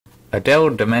A Dell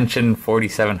Dimension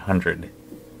 4700.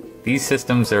 These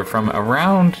systems are from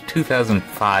around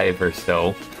 2005 or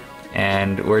so,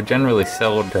 and were generally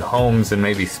sold to homes and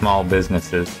maybe small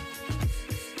businesses.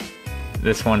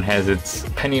 This one has its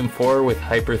Pentium 4 with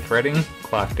hyper-threading,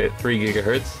 clocked at 3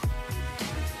 GHz,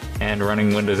 and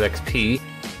running Windows XP,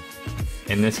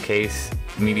 in this case,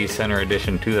 Media Center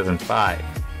Edition 2005.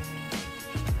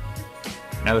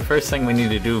 Now the first thing we need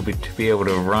to do to be able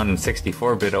to run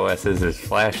 64-bit OSs is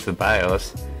flash the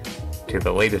BIOS to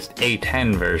the latest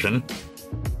A10 version.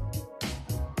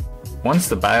 Once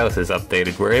the BIOS is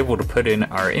updated, we're able to put in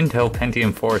our Intel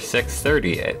Pentium 4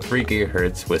 630 at 3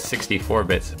 GHz with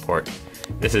 64-bit support.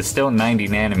 This is still 90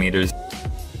 nanometers.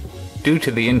 Due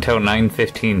to the Intel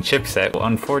 915 chipset,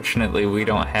 unfortunately we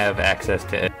don't have access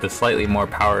to the slightly more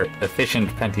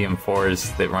power-efficient Pentium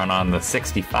 4s that run on the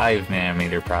 65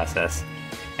 nanometer process,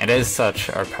 and as such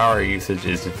our power usage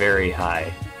is very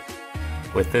high,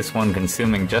 with this one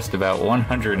consuming just about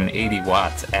 180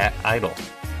 watts at idle.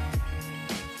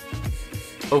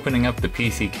 Opening up the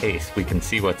PC case, we can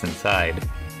see what's inside.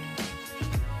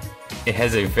 It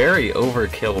has a very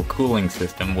overkill cooling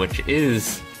system, which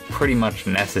is pretty much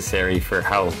necessary for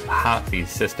how hot these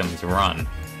systems run.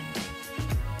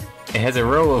 It has a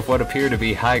row of what appear to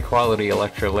be high-quality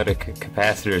electrolytic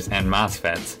capacitors and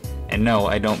MOSFETs, and no,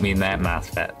 I don't mean that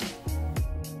MOSFET.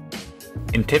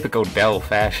 In typical Dell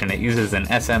fashion, it uses an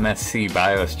SMSC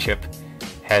BIOS chip,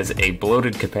 has a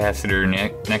bloated capacitor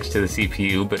next to the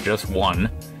CPU, but just one,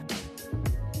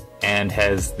 and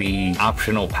has the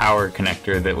optional power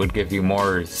connector that would give you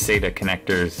more SATA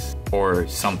connectors or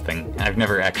something. I've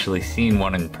never actually seen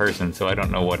one in person, so I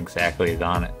don't know what exactly is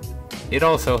on it. It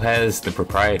also has the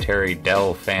proprietary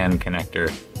Dell fan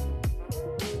connector.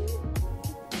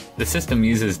 The system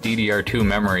uses DDR2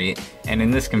 memory, and in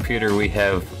this computer we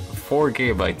have 4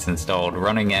 GB installed,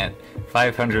 running at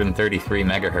 533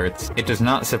 MHz. It does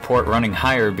not support running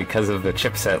higher because of the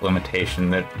chipset limitation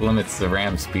that limits the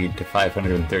RAM speed to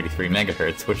 533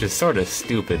 MHz, which is sort of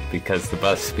stupid because the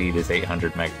bus speed is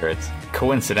 800 MHz.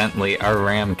 Coincidentally, our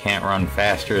RAM can't run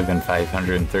faster than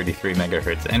 533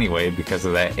 MHz anyway because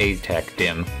of that ATEC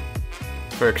DIMM.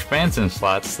 For expansion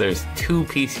slots, there's 2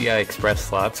 PCI Express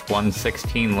slots, one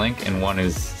 16-link and one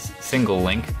is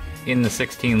single-link. In the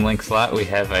 16-link slot, we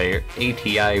have a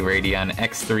ATI Radeon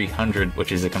X300,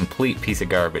 which is a complete piece of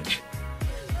garbage.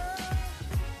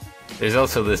 There's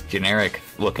also this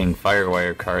generic-looking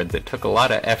FireWire card that took a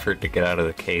lot of effort to get out of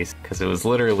the case, because it was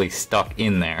literally stuck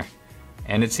in there.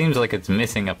 And it seems like it's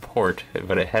missing a port,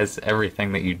 but it has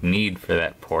everything that you'd need for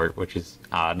that port, which is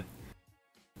odd.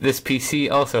 This PC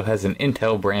also has an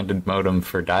Intel-branded modem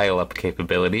for dial-up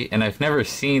capability, and I've never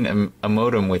seen a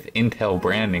modem with Intel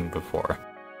branding before.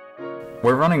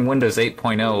 We're running Windows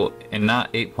 8.0 and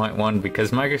not 8.1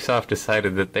 because Microsoft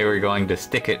decided that they were going to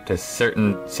stick it to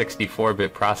certain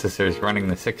 64-bit processors running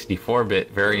the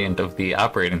 64-bit variant of the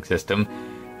operating system,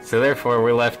 so therefore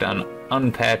we're left on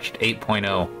unpatched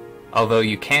 8.0. Although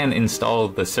you can install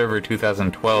the Server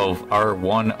 2012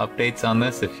 R1 updates on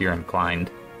this if you're inclined.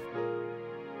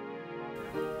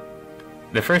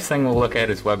 The first thing we'll look at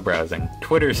is web browsing.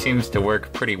 Twitter seems to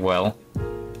work pretty well,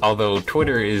 although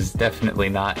Twitter is definitely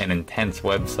not an intense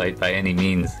website by any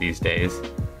means these days.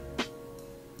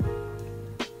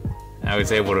 I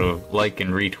was able to like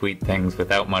and retweet things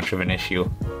without much of an issue,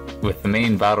 with the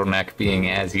main bottleneck being,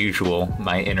 as usual,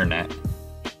 my internet.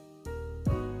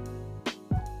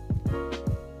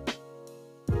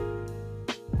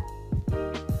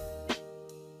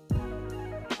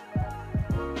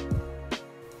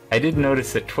 I did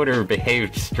notice that Twitter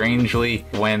behaved strangely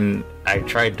when I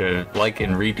tried to like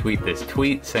and retweet this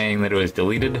tweet saying that it was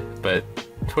deleted, but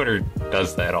Twitter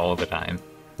does that all the time.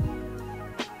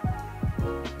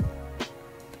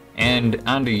 And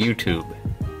onto YouTube.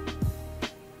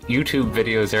 YouTube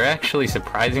videos are actually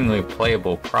surprisingly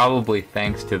playable, probably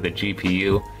thanks to the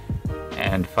GPU,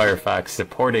 and Firefox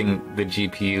supporting the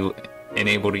GPU and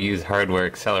able to use hardware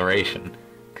acceleration.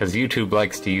 Because YouTube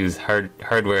likes to use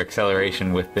hardware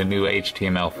acceleration with the new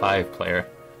HTML5 player.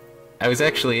 I was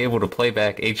actually able to play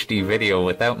back HD video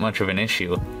without much of an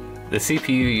issue. The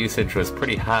CPU usage was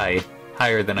pretty high,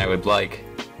 higher than I would like,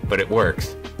 but it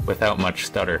works, without much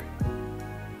stutter.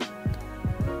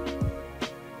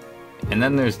 And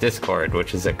then there's Discord,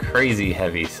 which is a crazy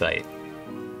heavy site.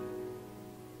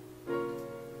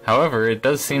 However, it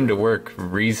does seem to work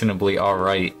reasonably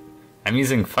alright. I'm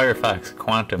using Firefox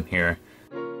Quantum here.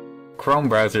 Chrome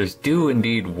browsers do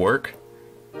indeed work.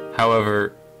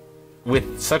 However,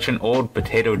 with such an old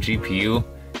potato GPU,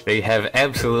 they have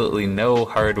absolutely no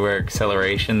hardware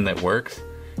acceleration that works,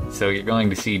 so you're going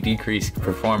to see decreased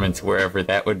performance wherever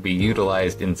that would be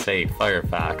utilized in, say,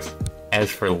 Firefox. As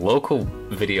for local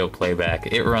video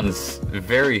playback, it runs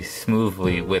very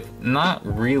smoothly with not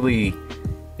really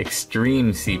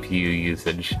extreme CPU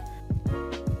usage.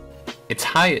 It's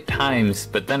high at times,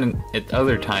 but then at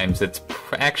other times it's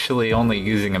actually only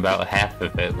using about half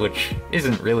of it, which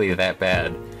isn't really that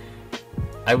bad.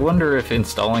 I wonder if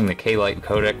installing the K-Lite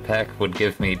codec pack would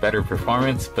give me better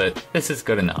performance, but this is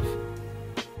good enough.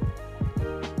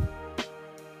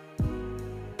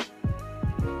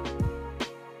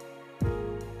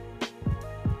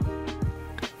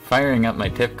 Firing up my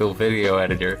typical video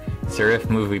editor, Serif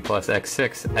Movie Plus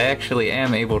X6, I actually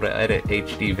am able to edit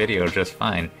HD video just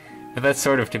fine. But that's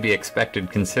sort of to be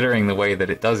expected considering the way that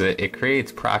it does it. It creates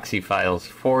proxy files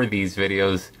for these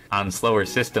videos on slower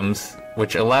systems,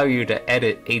 which allow you to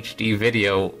edit HD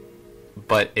video,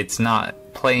 but it's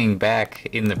not playing back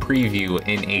in the preview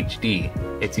in HD.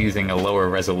 It's using a lower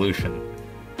resolution,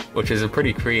 which is a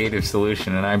pretty creative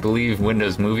solution, and I believe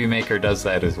Windows Movie Maker does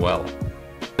that as well.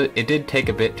 It did take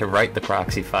a bit to write the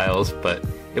proxy files, but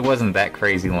it wasn't that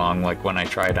crazy long like when I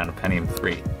tried on a Pentium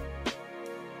 3.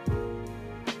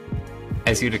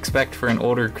 As you'd expect for an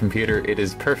older computer, it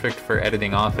is perfect for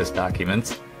editing Office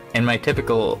documents, and my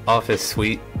typical Office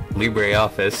suite,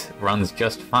 LibreOffice, runs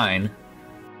just fine.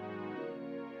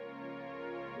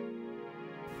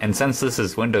 And since this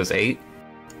is Windows 8,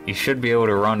 you should be able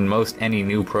to run most any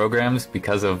new programs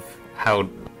because of how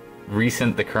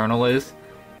recent the kernel is.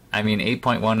 I mean,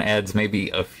 8.1 adds maybe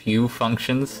a few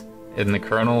functions in the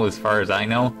kernel as far as I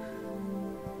know,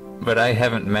 but I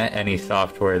haven't met any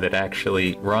software that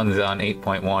actually runs on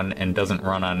 8.1 and doesn't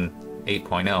run on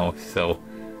 8.0, so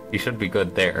you should be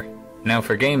good there. Now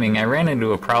for gaming, I ran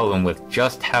into a problem with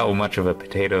just how much of a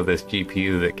potato this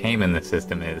GPU that came in the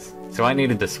system is, so I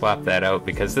needed to swap that out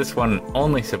because this one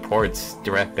only supports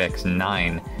DirectX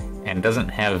 9 and doesn't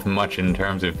have much in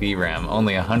terms of VRAM,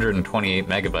 only 128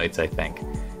 megabytes I think.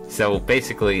 So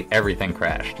basically everything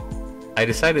crashed. I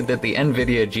decided that the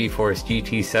NVIDIA GeForce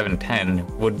GT 710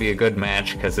 would be a good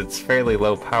match because it's fairly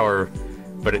low power,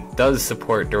 but it does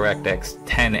support DirectX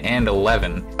 10 and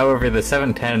 11. However, the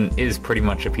 710 is pretty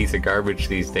much a piece of garbage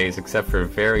these days except for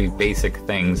very basic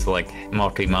things like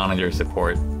multi-monitor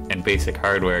support and basic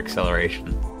hardware acceleration.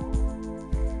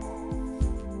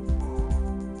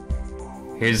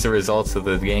 Here's the results of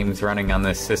the games running on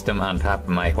this system on top of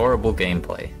my horrible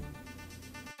gameplay.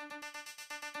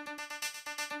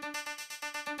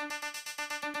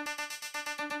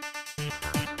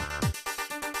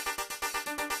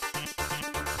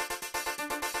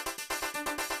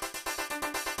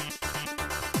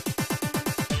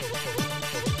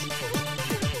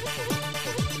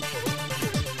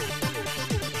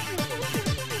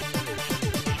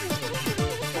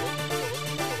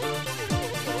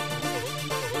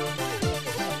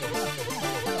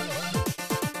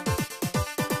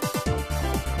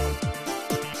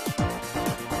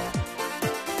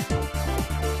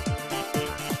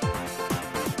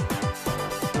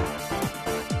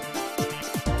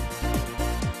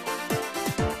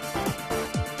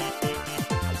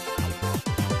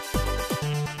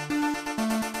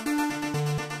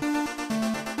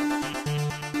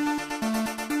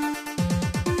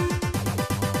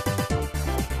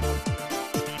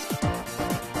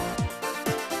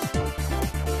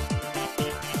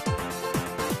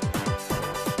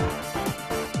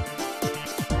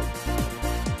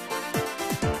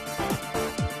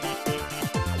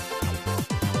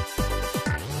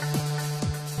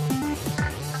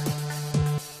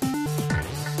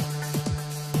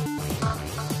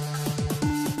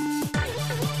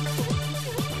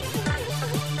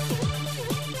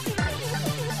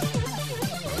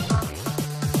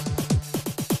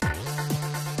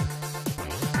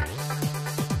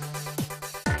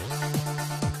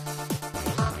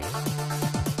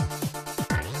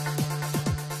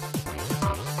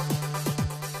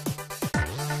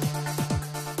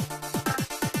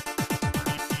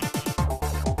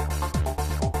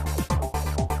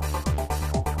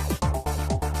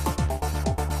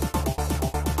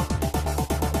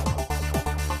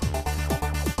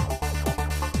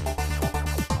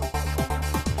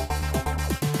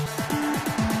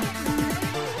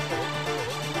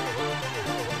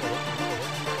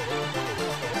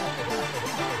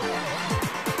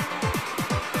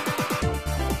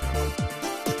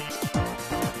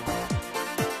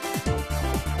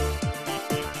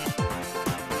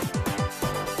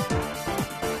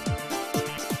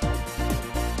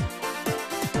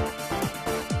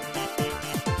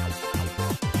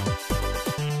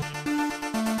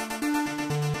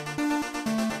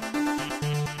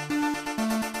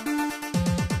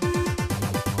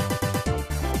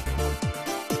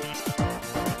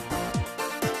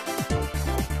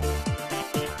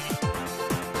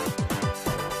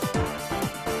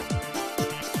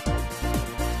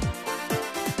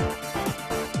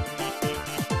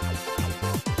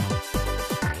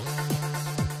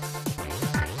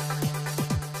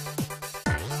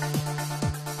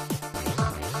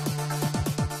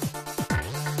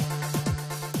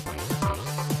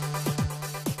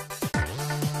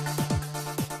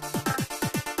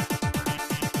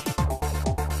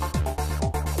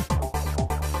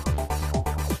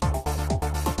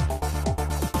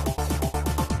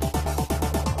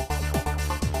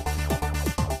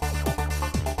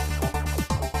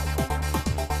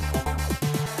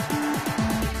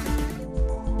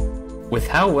 With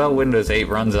how well Windows 8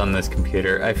 runs on this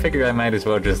computer, I figured I might as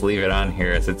well just leave it on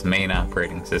here as its main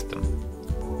operating system.